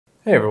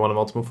Hey everyone, I'm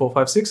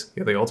Ultimate456,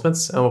 you're the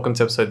Ultimates, and welcome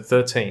to episode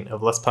 13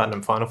 of Less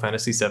Platinum Final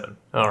Fantasy VII.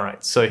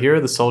 Alright, so here are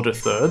the Soldier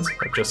Thirds.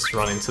 I've just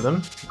run into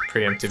them.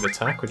 Preemptive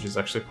attack, which is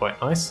actually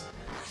quite nice.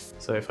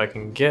 So if I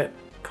can get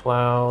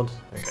Cloud...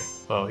 Okay,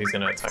 well, he's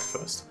going to attack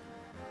first.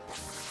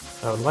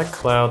 I would like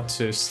Cloud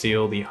to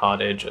steal the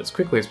hard edge as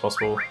quickly as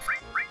possible.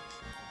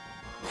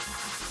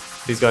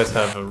 These guys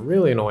have a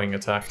really annoying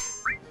attack.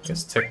 I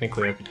guess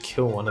technically I could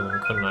kill one of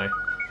them, couldn't I?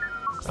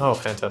 Oh,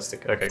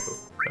 fantastic. Okay, cool.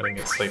 I didn't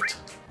get sleeped.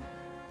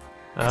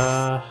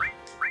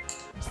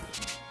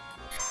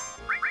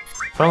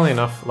 Funnily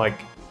enough, like,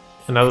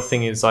 another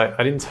thing is I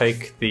didn't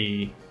take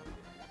the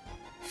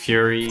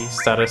Fury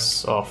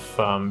status off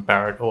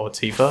Barret or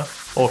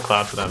Tifa, or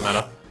Cloud for that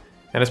matter.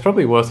 And it's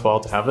probably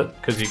worthwhile to have it,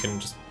 because you can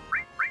just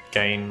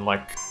gain,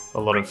 like, a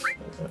lot of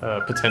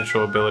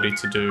potential ability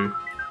to do...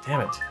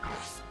 Damn it.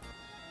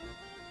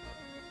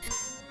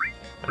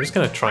 I'm just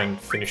gonna try and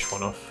finish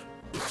one off.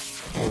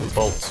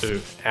 Bolt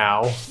 2.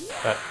 Ow.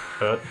 That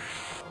hurt.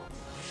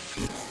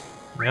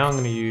 Now I'm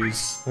gonna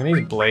use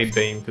Blade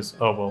Beam because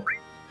I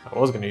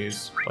was gonna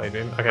use Blade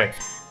Beam. Okay.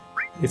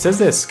 It says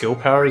their skill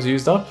power is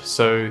used up,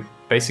 so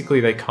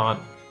basically they can't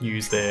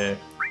use their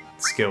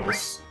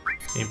skills.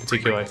 In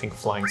particular, I think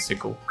Flying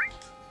Sickle.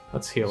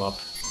 Let's heal up.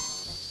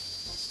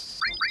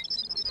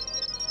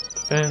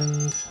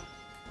 Defend.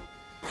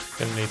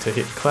 Gonna need to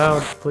hit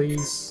Cloud,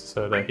 please,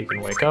 so that he can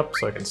wake up,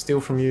 so I can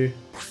steal from you.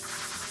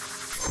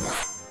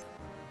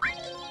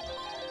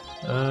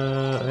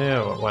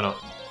 Yeah, well, why not?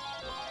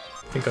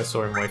 I think I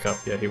saw him wake up.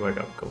 Yeah, he woke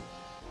up. Cool.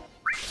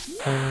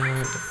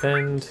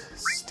 Defend,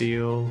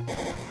 steal.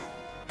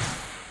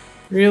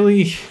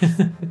 Really?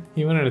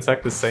 You want to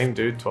attack the same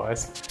dude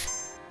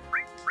twice?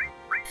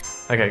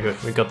 Okay, good.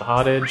 We got the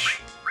hard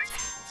edge.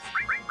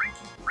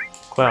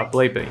 Cloud,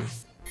 Blade Beam.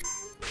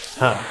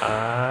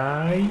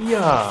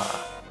 Yeah.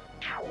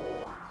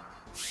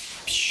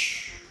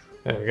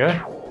 There we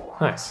go.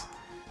 Nice.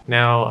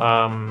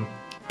 Now,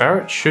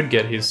 Barret should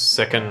get his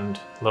second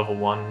level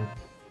 1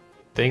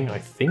 thing, I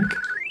think?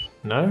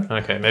 No?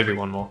 Okay, maybe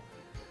one more.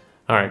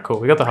 Alright,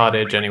 cool. We got the hard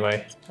edge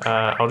anyway.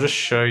 I'll just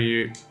show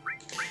you...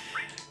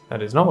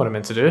 That is not what I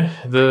meant to do.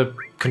 The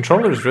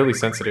controller is really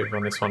sensitive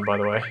on this one, by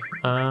the way.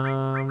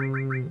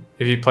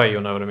 If you play,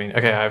 you'll know what I mean.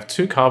 Okay, I have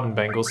 2 carbon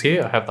bangles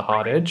here. I have the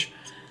hard edge.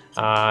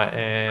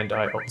 And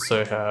I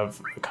also have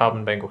a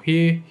carbon bangle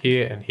here,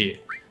 here, and here.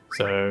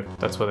 So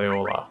that's where they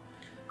all are.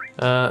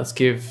 Let's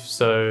give...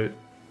 So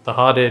the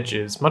hard edge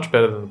is much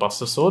better than the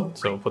Buster Sword,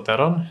 so we'll put that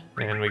on.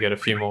 And we get a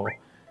few more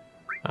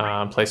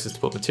places to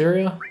put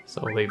materia, so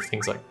we'll leave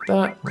things like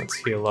that. Let's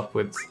heal up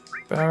with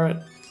Barret.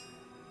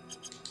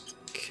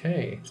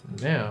 Okay,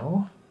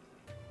 now...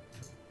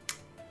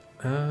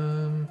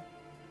 you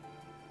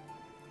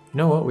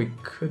know what, we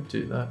could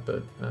do that,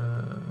 but...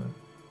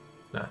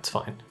 nah, it's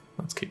fine.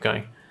 Let's keep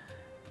going.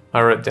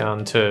 I wrote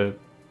down to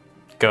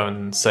go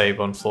and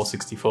save on floor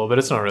 64, but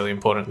it's not really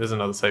important. There's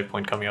another save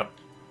point coming up.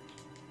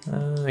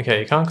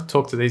 Okay, you can't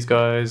talk to these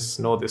guys,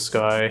 nor this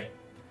guy.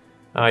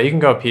 You can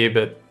go up here,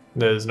 but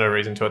there's no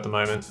reason to at the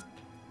moment.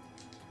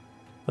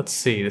 Let's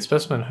see, the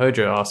specimen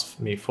Hojo asked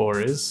me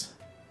for is...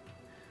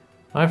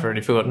 I've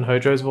already forgotten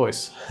Hojo's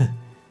voice.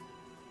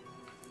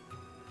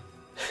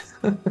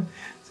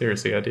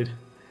 Seriously, I did.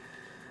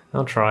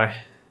 I'll try.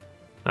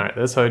 Alright,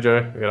 there's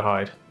Hojo, we gotta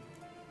hide.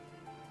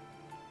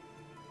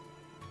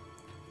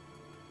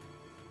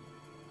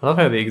 I love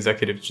how the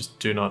executives just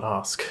do not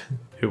ask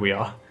who we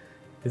are.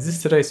 Is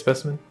this today's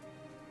specimen?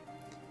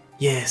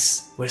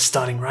 Yes, we're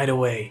starting right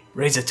away.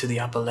 Raise it to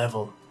the upper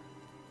level.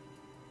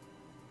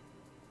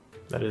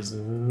 That is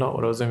not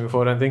what I was aiming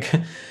for, I don't think.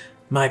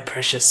 My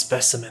precious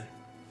specimen.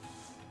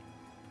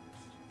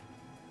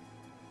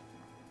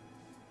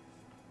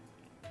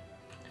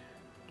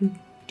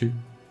 He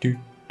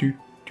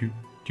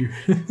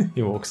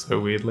walks so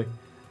weirdly.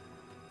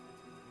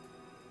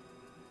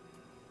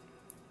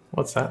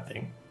 What's that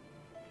thing?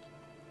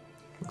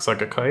 Looks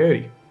like a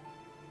coyote.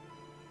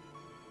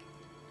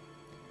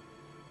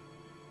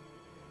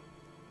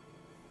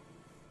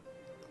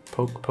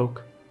 Poke,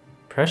 poke.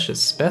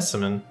 Precious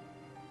specimen.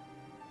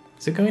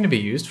 Is it going to be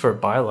used for a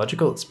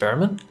biological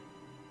experiment?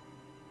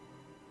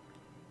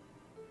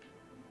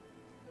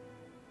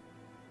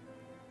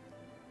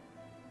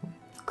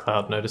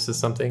 Cloud notices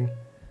something.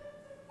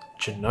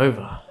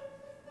 Jenova.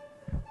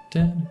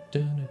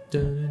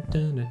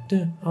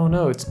 Oh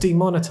no, it's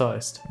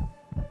demonetized.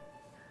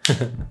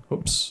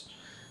 Oops.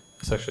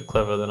 It's actually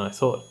cleverer than I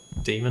thought.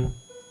 Demon?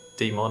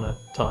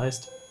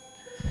 Demonetized?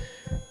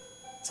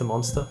 It's a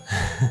monster.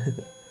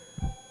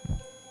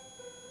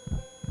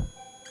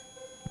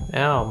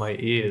 Ow, my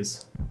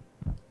ears.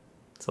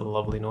 It's a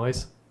lovely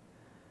noise.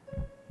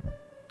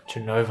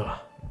 Jenova.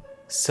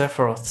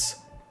 Sephiroth's.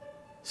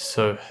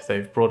 So,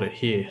 they've brought it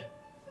here.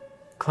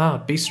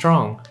 Cloud, be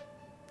strong.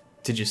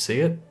 Did you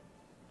see it?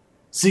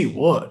 See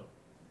what?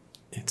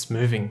 It's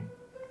moving.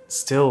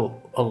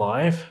 Still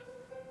alive?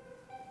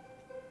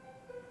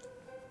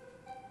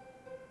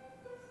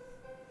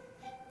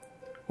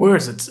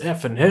 Where's its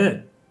effing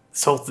head?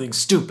 This whole thing's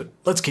stupid.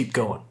 Let's keep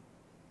going.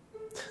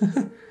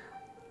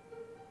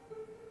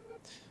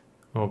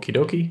 Okie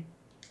dokie.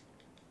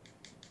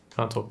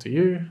 Can't talk to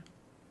you.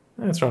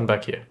 Let's run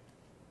back here.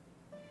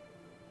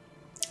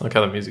 Like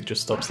how the music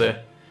just stops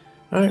there.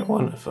 Alright,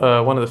 one of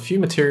the few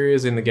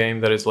materials in the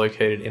game that is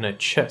located in a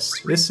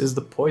chest. This is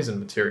the poison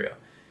material.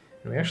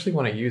 And we actually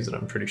want to use it,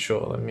 I'm pretty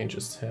sure. Let me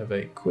just have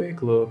a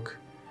quick look.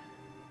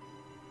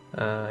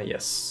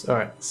 Yes.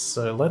 Alright,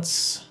 so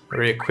let's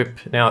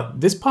re-equip. Now,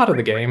 this part of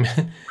the game,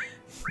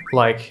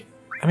 like,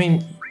 I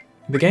mean,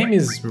 the game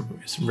is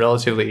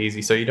relatively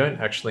easy, so you don't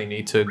actually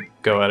need to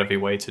go out of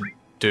your way to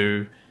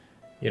do,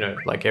 you know,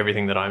 like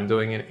everything that I'm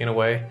doing in a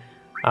way.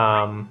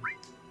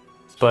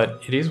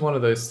 But it is one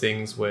of those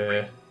things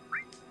where...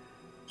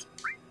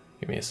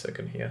 Give me a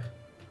second here.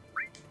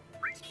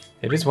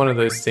 It is one of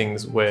those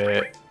things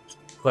where,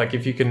 like,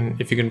 if you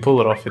can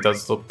pull it off, it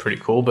does look pretty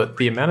cool, but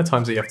the amount of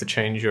times that you have to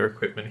change your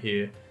equipment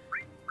here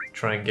to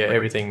try and get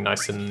everything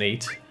nice and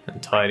neat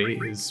and tidy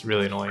is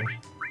really annoying.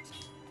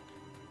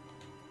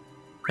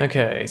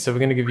 Okay, so we're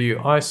going to give you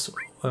ice...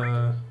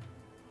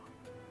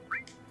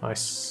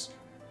 ice...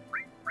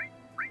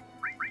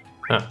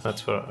 Ah,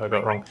 that's what I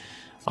got wrong.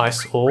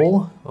 Ice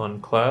ore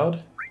on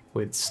Cloud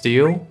with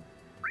steel.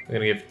 We're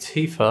going to give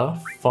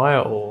Tifa fire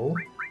ore,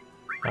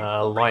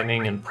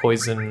 lightning and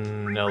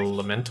poison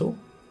elemental.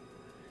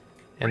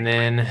 And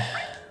then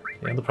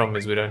the other problem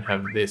is we don't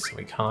have this and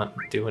we can't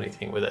do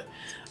anything with it.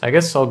 I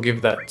guess I'll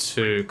give that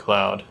to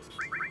Cloud.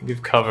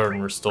 Give cover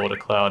and restore to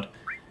Cloud.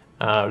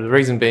 The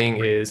reason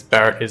being is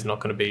Barret is not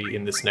going to be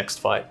in this next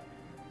fight.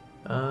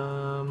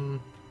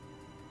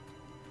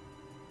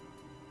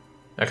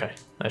 Okay,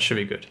 that should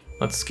be good.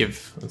 Let's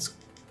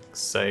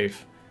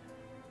save.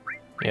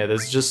 Yeah,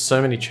 there's just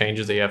so many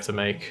changes that you have to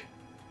make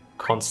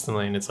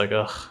constantly, and it's like,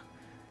 ugh,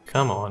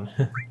 come on.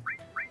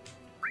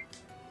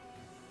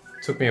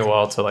 Took me a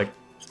while to like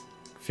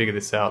figure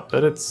this out,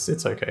 but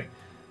it's okay.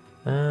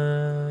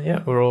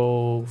 Yeah, we're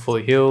all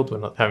fully healed. We're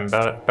not having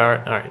Barret.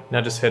 All right,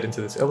 now just head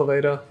into this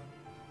elevator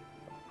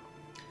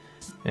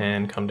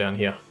and come down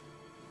here.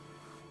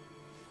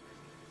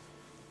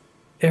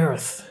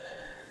 Aerith.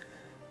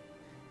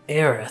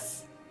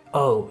 Aerith.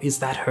 Oh, is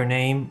that her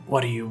name?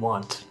 What do you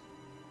want?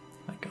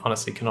 I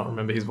honestly cannot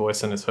remember his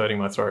voice and it's hurting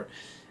my throat.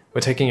 We're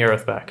taking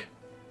Aerith back.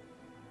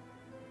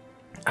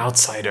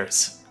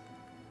 Outsiders.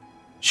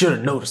 Should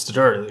have noticed it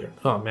earlier.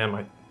 Oh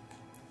man,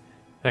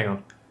 hang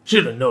on.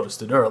 Should have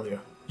noticed it earlier.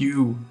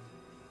 You...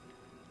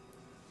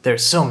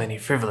 There's so many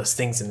frivolous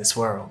things in this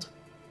world.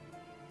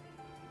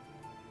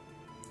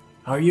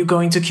 Are you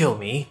going to kill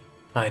me?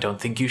 I don't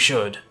think you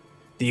should.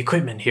 The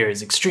equipment here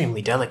is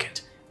extremely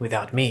delicate.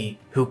 Without me,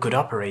 who could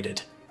operate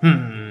it?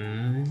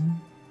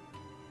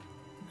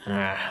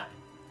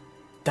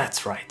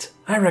 That's right.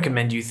 I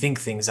recommend you think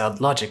things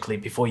out logically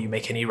before you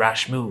make any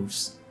rash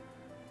moves.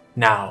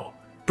 Now,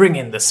 bring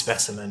in the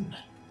specimen.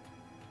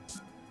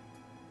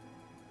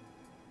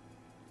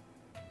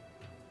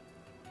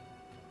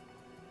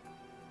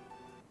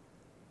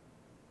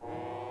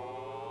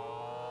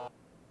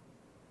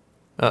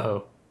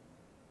 Uh-oh.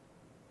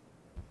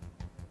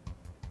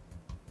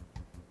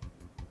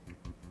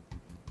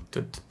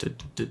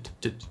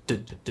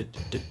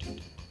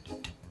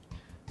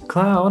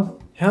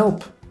 Cloud,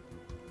 help!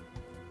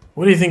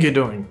 What do you think you're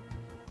doing?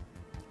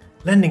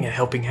 Lending a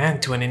helping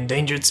hand to an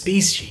endangered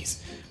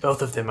species.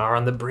 Both of them are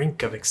on the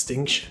brink of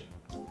extinction.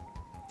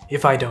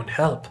 If I don't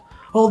help,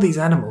 all these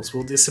animals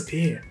will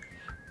disappear.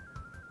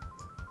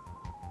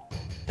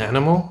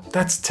 Animal?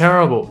 That's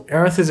terrible.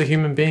 Aerith is a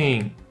human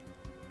being.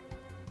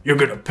 You're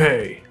gonna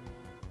pay.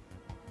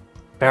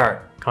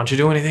 Barret, can't you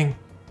do anything?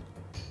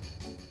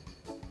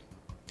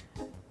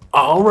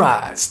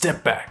 Alright,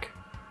 step back.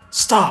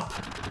 Stop!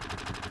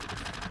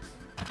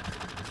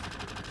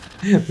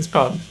 This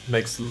part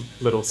makes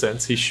little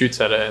sense. He shoots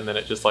at it and then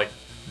it just like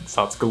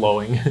starts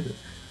glowing.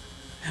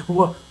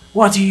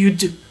 What do you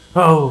do?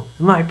 Oh,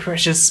 my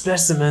precious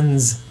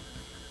specimens.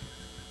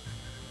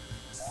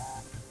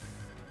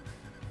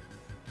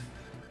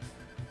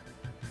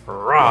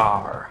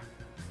 Rawr.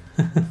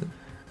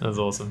 That was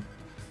awesome.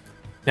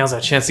 Now's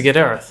our chance to get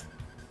Aerith.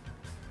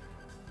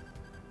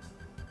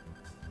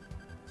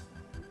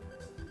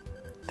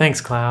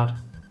 Thanks, Cloud.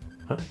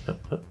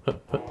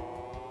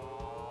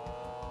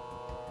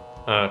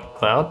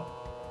 Cloud?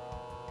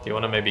 Do you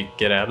want to maybe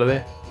get out of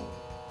there?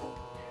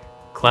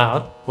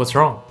 Cloud, what's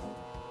wrong?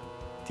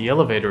 The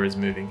elevator is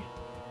moving.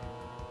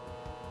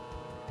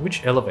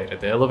 Which elevator?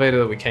 The elevator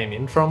that we came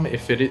in from?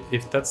 If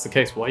that's the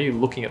case, why are you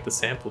looking at the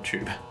sample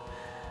tube?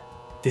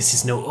 This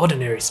is no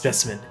ordinary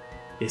specimen.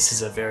 This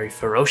is a very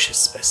ferocious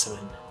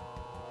specimen.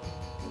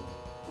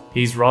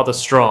 He's rather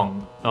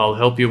strong. I'll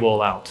help you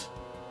all out.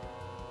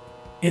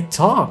 It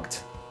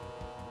talked.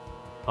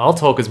 I'll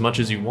talk as much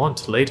as you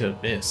want later,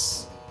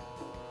 miss.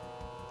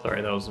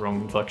 Sorry, that was the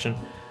wrong inflection.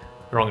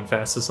 Wrong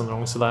emphasis on the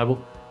wrong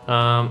syllable.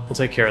 We'll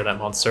take care of that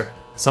monster.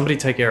 Somebody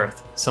take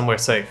Aerith. Somewhere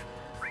safe.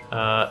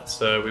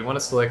 So we want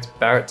to select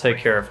Barret, take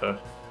care of her.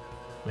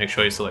 Make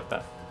sure you select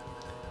that.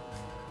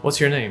 What's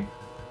your name?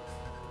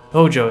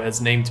 Hojo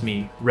has named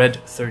me Red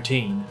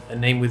 13, a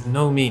name with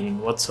no meaning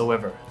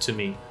whatsoever to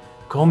me.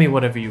 Call me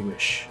whatever you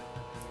wish.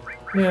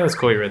 Yeah, let's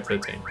call you Red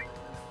 13.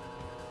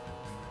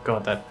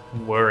 God, that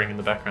whirring in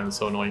the background is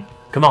so annoying.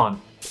 Come on!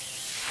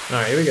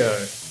 Alright, here we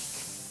go.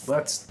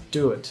 Let's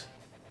do it.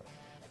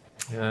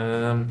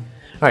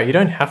 Alright, you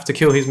don't have to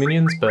kill his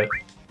minions, but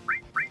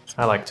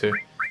I like to.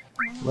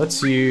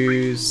 Let's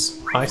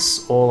use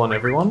Ice All on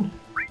everyone.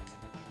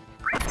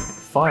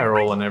 Fire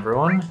All on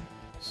everyone.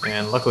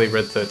 And luckily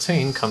Red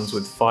 13 comes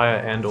with Fire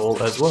and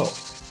All as well.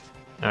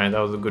 Alright, that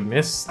was a good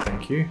miss,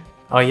 thank you.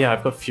 Oh yeah,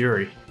 I've got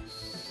Fury.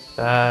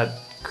 That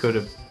could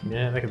have...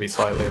 yeah, that could be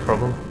slightly a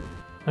problem.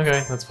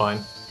 Okay, that's fine.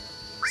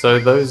 So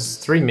those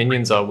 3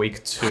 minions are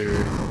weak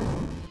to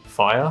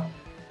fire,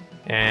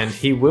 and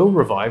he will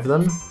revive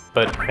them,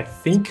 but I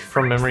think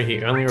from memory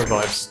he only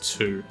revives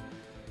 2.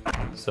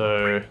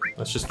 So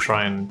let's just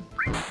try and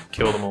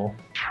kill them all.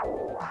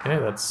 Okay,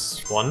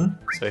 that's 1.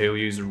 So he'll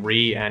use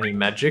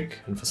Re-Ani-Magic,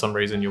 and for some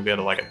reason you'll get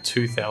like a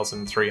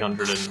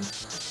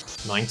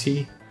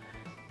 2,390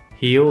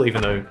 heal,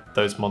 even though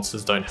those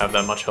monsters don't have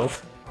that much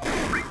health.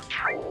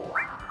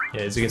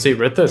 Yeah, as you can see,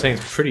 Red 13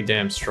 is pretty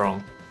damn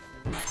strong.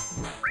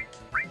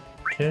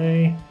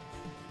 Okay.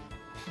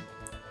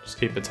 Just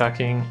keep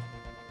attacking.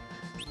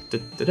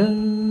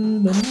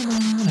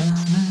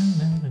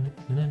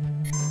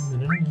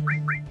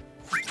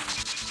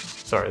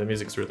 Sorry, the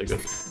music's really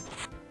good.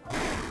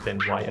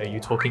 Then why are you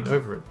talking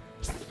over it?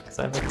 Because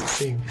I like to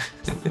sing.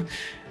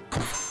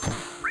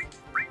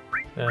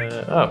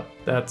 Oh,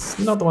 that's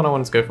not the one I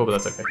wanted to go for, but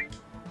that's okay.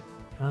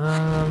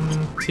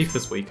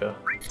 Tifa's weaker.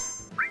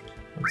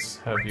 Let's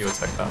have you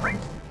attack that one.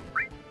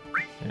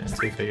 And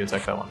Tifa, you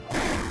attack that one.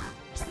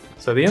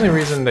 So the only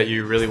reason that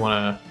you really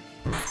want to...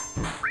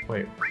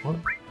 wait, what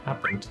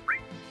happened?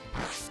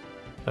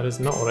 That is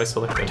not what I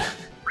selected.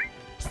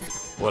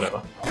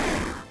 Whatever.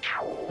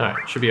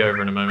 Alright, should be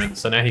over in a moment.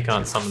 So now he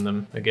can't summon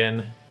them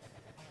again.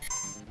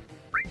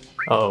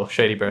 Oh,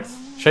 Shady Breath.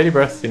 Shady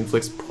Breath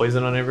inflicts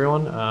poison on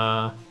everyone.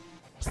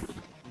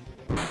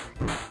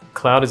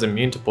 Cloud is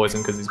immune to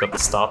poison because he's got the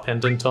star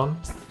pendant on.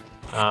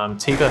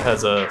 Tifa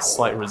has a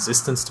slight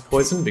resistance to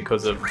poison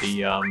because of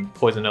the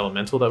poison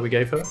elemental that we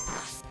gave her.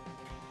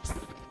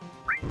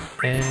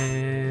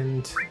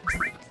 And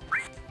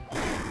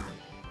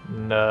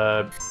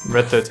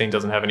Red 13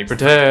 doesn't have any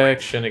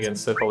protection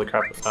against it. Holy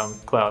crap,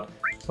 Cloud.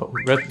 Oh,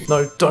 Red,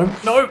 no, don't,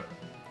 no!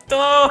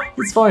 Ah,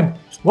 it's fine.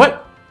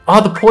 What?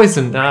 Oh, the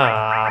poison,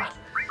 ah.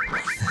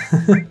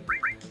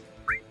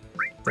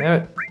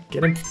 Damn it,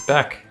 get him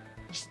back.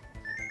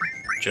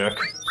 Jerk.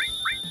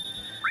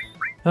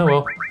 Oh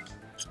well.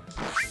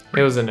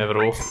 It was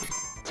inevitable.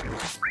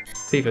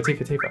 Tifa,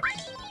 Tifa, Tifa.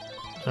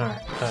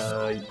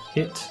 Alright,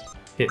 hit,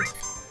 hit.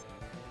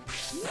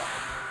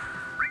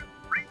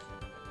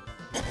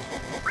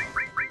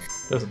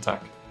 Just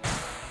attack.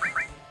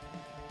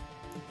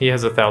 He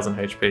has 1,000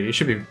 HP. He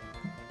should be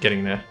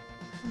getting there.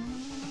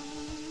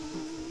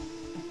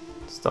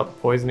 Stop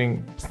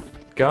poisoning.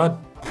 God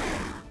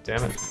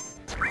damn it.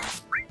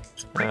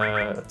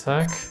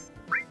 Attack.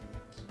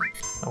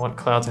 I want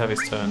Cloud to have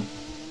his turn.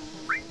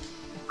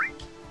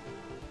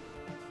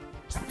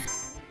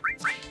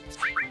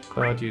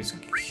 Cloud use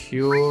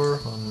Cure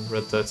on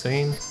Red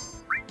 13.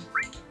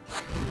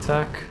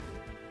 Attack.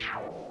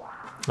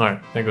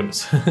 Alright, thank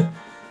goodness.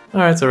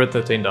 Alright, so Red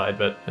 13 died,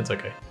 but it's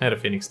okay. I had a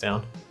Phoenix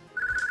down.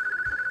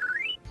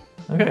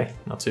 Okay,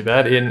 not too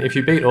bad. If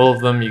you beat all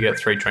of them, you get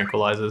 3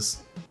 tranquilizers.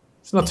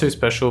 It's not too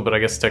special, but I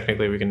guess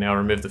technically we can now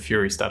remove the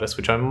Fury status,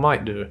 which I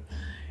might do.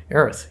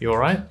 Aerith, you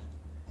alright?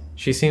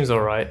 She seems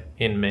alright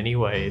in many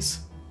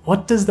ways.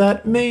 What does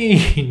that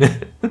mean?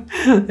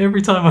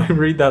 Every time I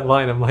read that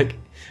line, I'm like,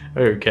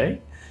 okay.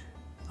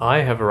 I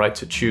have a right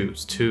to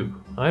choose, too.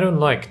 I don't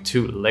like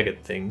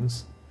two-legged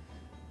things.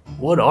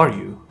 What are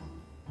you?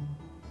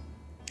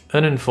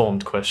 An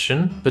informed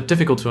question, but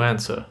difficult to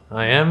answer.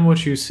 I am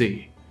what you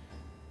see.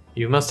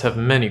 You must have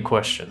many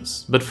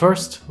questions, but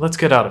first, let's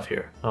get out of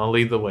here. I'll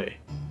lead the way.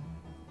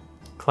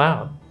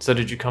 Cloud, so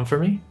did you come for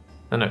me?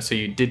 Oh no, so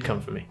you did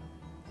come for me.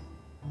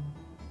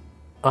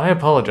 I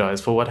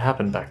apologize for what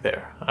happened back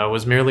there. I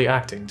was merely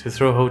acting to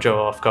throw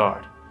Hojo off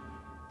guard.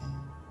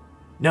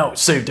 Now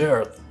it's saved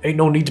Aerith. Ain't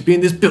no need to be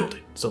in this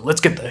building, so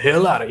let's get the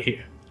hell out of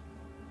here.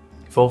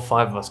 If all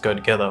 5 of us go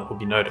together, we'll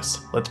be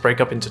noticed. Let's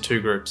break up into 2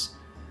 groups.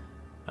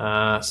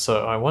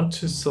 So I want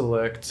to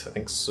select, I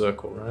think,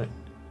 Circle, right?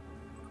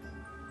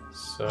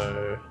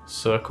 So,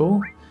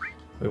 Circle.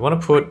 We want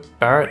to put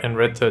Barret and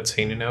Red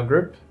 13 in our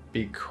group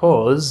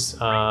because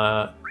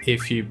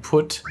if you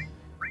put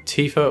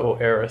Tifa or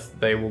Aerith,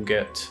 they will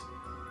get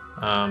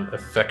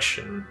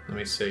affection. Let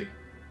me see.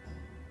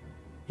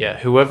 Yeah,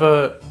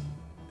 whoever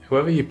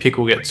you pick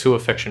will get 2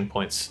 affection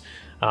points.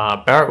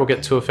 Barret will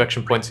get 2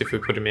 affection points if we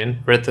put him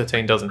in. Red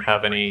 13 doesn't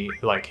have any,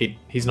 like,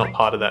 he's not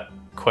part of that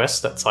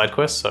quest, that side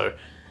quest, so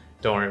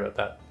don't worry about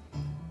that.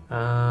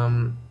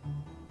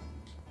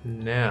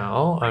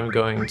 Now I'm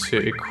going to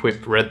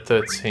equip Red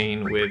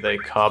 13 with a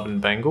carbon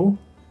bangle.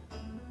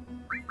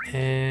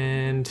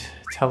 And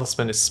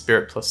Talisman is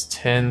Spirit plus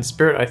 10.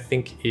 Spirit, I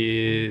think,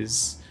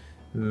 is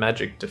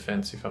magic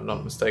defense, if I'm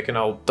not mistaken.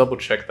 I'll double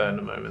check that in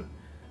a moment.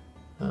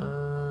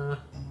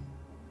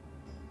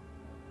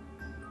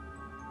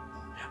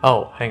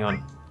 Oh, hang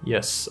on.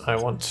 Yes, I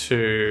want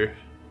to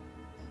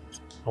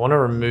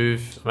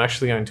remove... I'm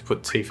actually going to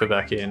put Tifa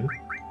back in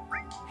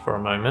for a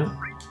moment,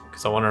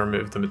 because I want to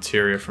remove the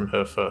materia from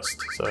her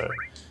first. So,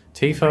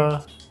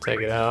 Tifa,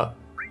 take it out.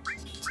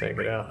 Take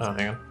it out. Oh,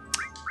 hang on.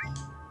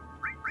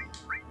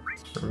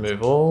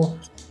 Remove all.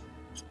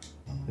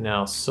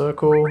 Now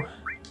circle.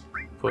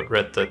 Put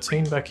red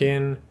 13 back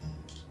in.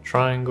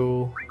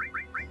 Triangle.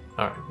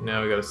 Alright,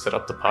 now we got to set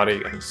up the party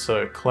again.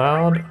 So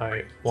Cloud,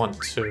 I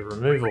want to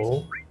remove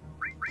all.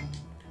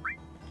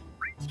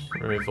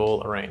 Remove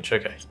all, arrange.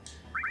 Okay.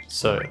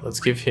 So let's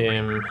give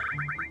him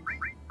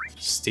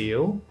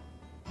steel.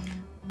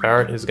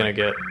 Barrett is going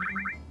to get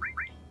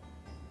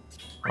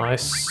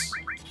ice,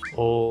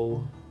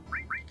 all.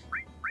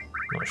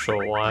 Not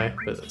sure why,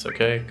 but that's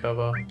okay.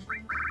 Cover.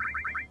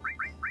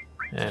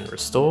 And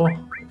restore.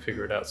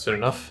 Figure it out soon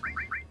enough.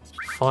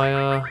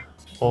 Fire,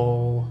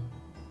 all.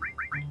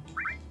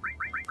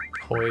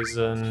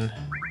 Poison,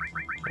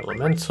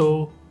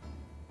 elemental,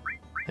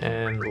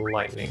 and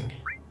lightning.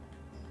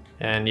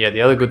 And yeah,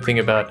 the other good thing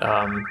about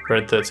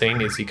Red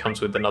 13 is he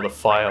comes with another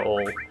fire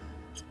all,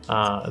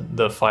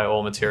 the fire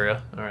all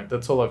materia. Alright,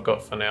 that's all I've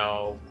got for now.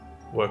 I'll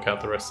work out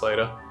the rest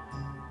later.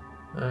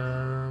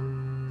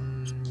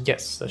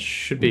 Yes, that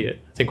should be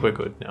it. I think we're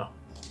good now.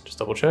 Just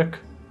double check.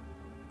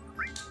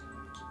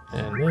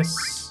 And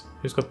this,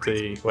 who's got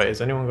the, wait,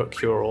 has anyone got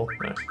cure all?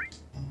 No.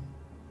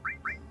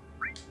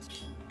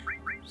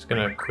 Just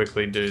gonna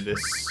quickly do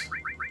this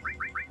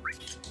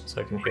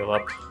so I can heal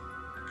up.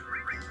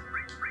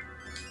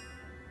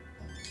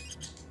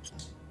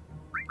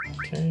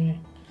 Okay.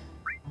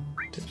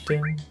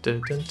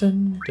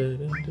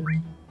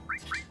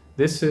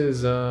 This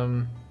is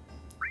the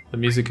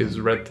music is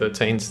Red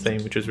 13's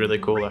theme, which is really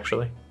cool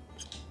actually.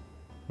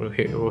 We'll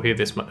hear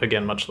this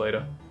again much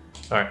later.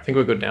 Alright, I think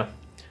we're good now.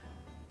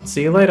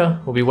 See you later.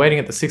 We'll be waiting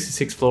at the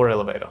 66th floor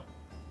elevator.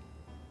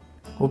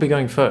 We'll be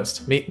going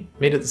first. Meet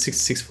at the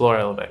 66th floor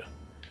elevator.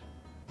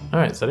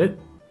 Alright, is that it?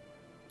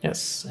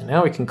 Yes, and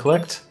now we can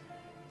collect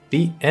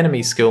the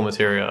enemy skill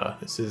materia.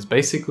 This is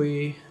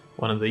basically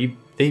one of the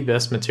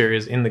best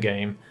materials in the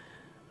game.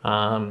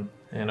 And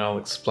I'll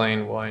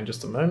explain why in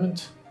just a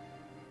moment.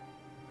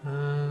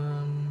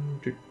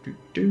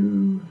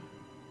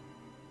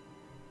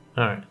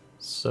 Alright,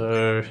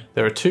 so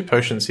there are 2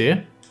 potions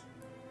here.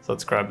 So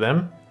let's grab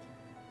them.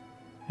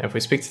 And if we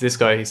speak to this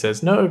guy, he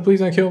says, "No, please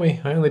don't kill me.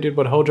 I only did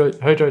what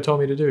Hojo told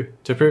me to do.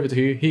 To prove it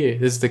to you, here,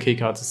 this is the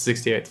keycard to the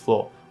 68th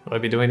floor. Would I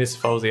be doing this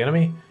if I was the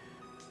enemy?"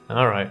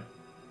 Alright.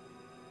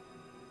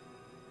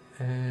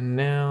 And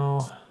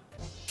now...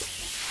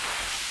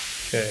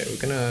 Okay,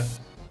 we're gonna...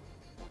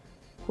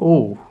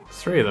 Ooh,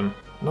 3 of them.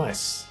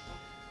 Nice.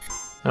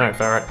 Alright,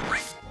 Barrett.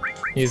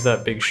 Use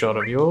that big shot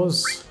of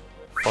yours.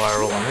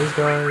 Fire all on these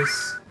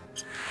guys.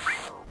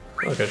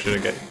 I feel like I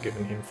should have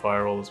given him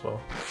fire all as well.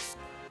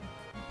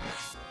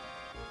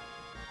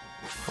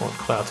 I want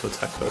Cloud to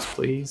attack first,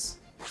 please.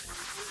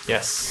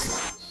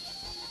 Yes.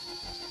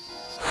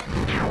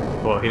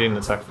 Well, he didn't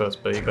attack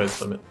first, but he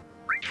goes limit.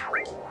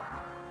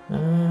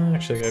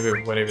 Actually, maybe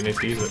we won't even need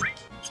to use it.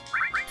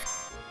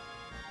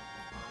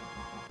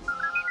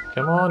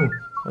 Come on,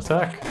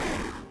 attack.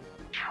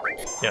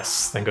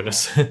 Yes, thank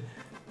goodness.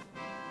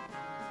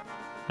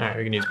 Alright,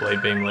 we can use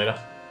Blade Beam later.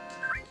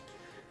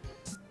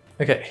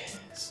 Okay,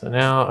 so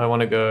now I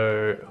want to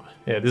go...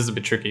 Yeah, this is a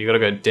bit tricky. You got to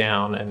go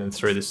down and then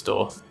through this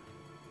door.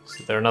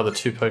 So there are another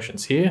 2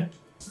 potions here.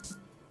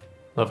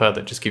 Love how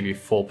they just give you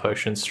 4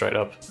 potions straight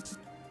up.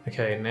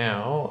 Okay,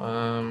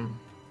 now,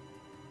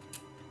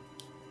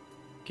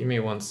 give me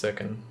 1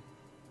 second.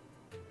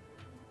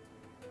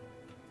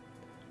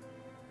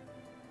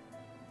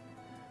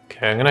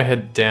 Okay, I'm gonna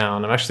head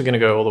down. I'm actually gonna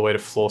go all the way to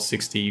floor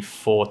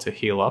 64 to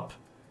heal up.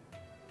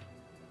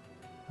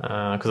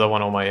 Because I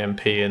want all my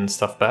MP and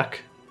stuff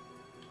back.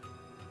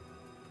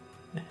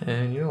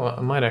 And you know what,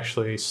 I might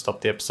actually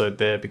stop the episode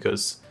there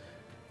because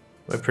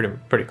we're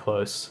pretty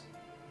close.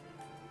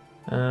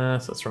 So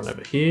let's run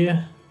over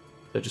here.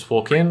 So just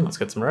walk in, let's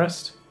get some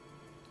rest.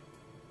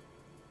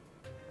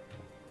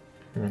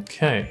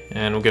 Okay,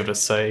 and we'll give it a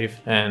save.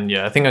 And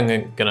yeah, I think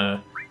I'm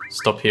gonna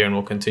stop here and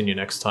we'll continue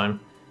next time.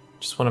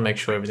 Just want to make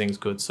sure everything's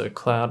good. So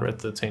Cloud, Red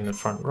 13 in the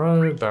front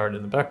row, Barrett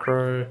in the back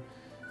row.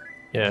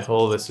 Yeah,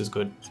 all of this is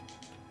good.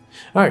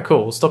 Alright,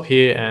 cool. We'll stop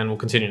here and we'll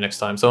continue next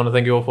time. So I want to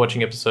thank you all for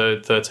watching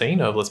episode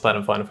 13 of Let's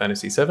Platinum Final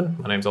Fantasy VII.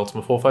 My name's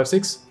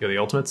Ultima456. You're the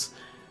Ultimates.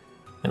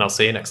 And I'll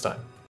see you next time.